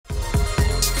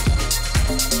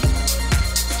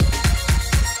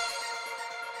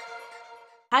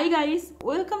Hi guys,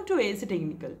 welcome to AC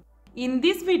Technical. In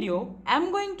this video, I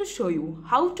am going to show you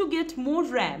how to get more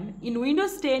RAM in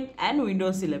Windows 10 and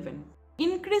Windows 11.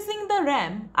 Increasing the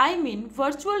RAM, I mean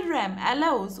virtual RAM,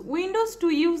 allows Windows to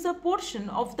use a portion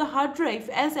of the hard drive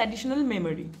as additional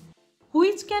memory,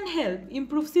 which can help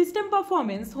improve system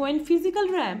performance when physical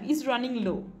RAM is running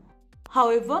low.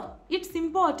 However, it's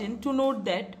important to note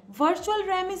that virtual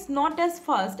RAM is not as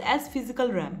fast as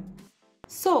physical RAM.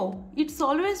 So, it's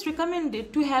always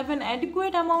recommended to have an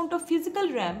adequate amount of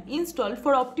physical RAM installed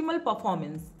for optimal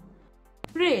performance.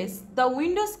 Press the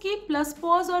Windows key plus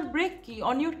pause or break key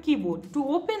on your keyboard to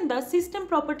open the System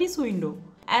Properties window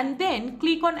and then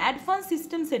click on Advanced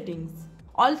System Settings.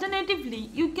 Alternatively,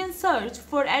 you can search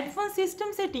for Advanced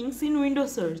System Settings in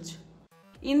Windows Search.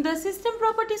 In the System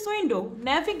Properties window,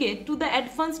 navigate to the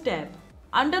Advanced tab.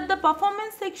 Under the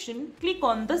Performance section, click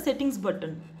on the Settings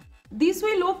button. This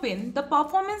will open the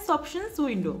Performance Options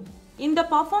window. In the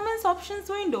Performance Options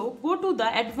window, go to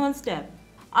the Advanced tab.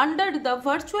 Under the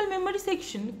Virtual Memory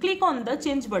section, click on the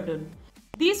Change button.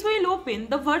 This will open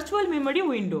the Virtual Memory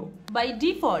window. By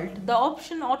default, the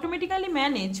option Automatically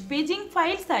Manage Paging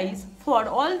File Size for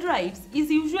all drives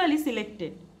is usually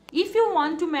selected. If you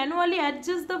want to manually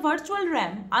adjust the virtual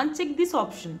RAM, uncheck this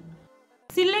option.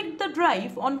 Select the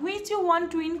drive on which you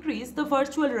want to increase the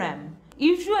virtual RAM.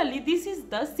 Usually this is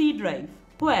the C drive,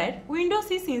 where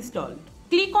Windows is installed.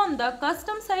 Click on the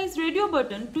Custom Size Radio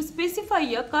button to specify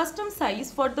a custom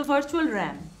size for the virtual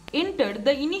RAM. Enter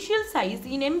the initial size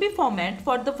in MB format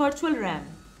for the virtual RAM.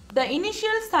 The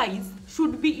initial size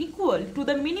should be equal to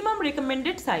the minimum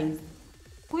recommended size,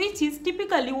 which is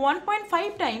typically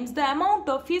 1.5 times the amount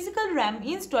of physical RAM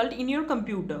installed in your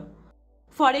computer.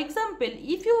 For example,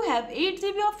 if you have 8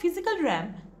 GB of physical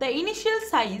RAM, the initial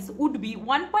size would be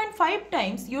 1.5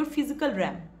 times your physical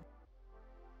RAM.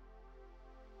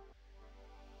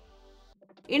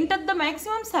 Enter the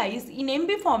maximum size in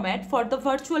MB format for the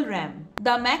virtual RAM.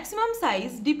 The maximum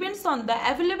size depends on the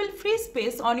available free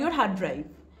space on your hard drive.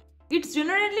 It's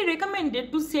generally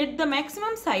recommended to set the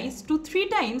maximum size to 3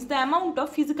 times the amount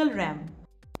of physical RAM.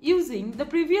 Using the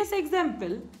previous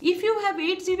example, if you have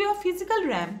 8 GB of physical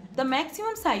RAM, the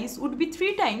maximum size would be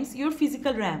 3 times your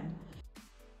physical RAM.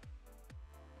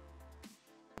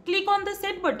 Click on the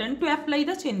Set button to apply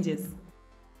the changes.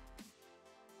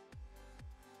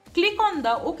 Click on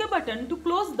the OK button to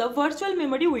close the virtual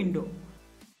memory window.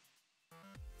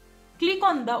 Click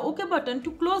on the OK button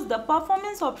to close the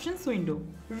Performance Options window.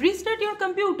 Restart your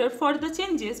computer for the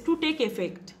changes to take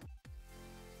effect.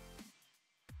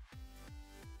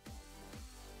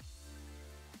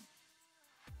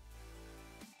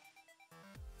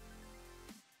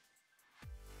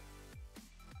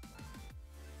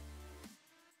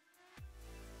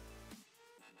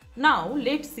 Now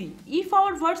let's see if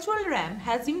our virtual RAM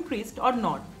has increased or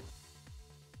not.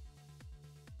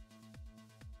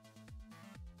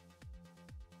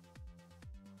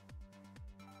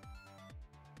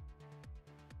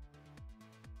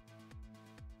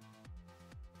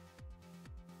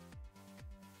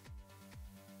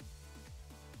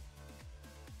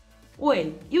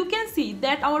 Well, you can see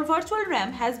that our virtual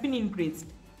RAM has been increased.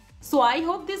 So I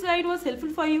hope this guide was helpful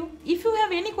for you. If you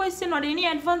have any question or any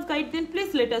advanced guide, then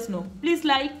please let us know. Please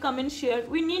like, comment, share.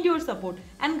 We need your support.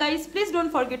 And guys, please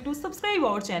don't forget to subscribe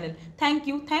our channel. Thank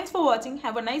you. Thanks for watching.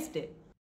 Have a nice day.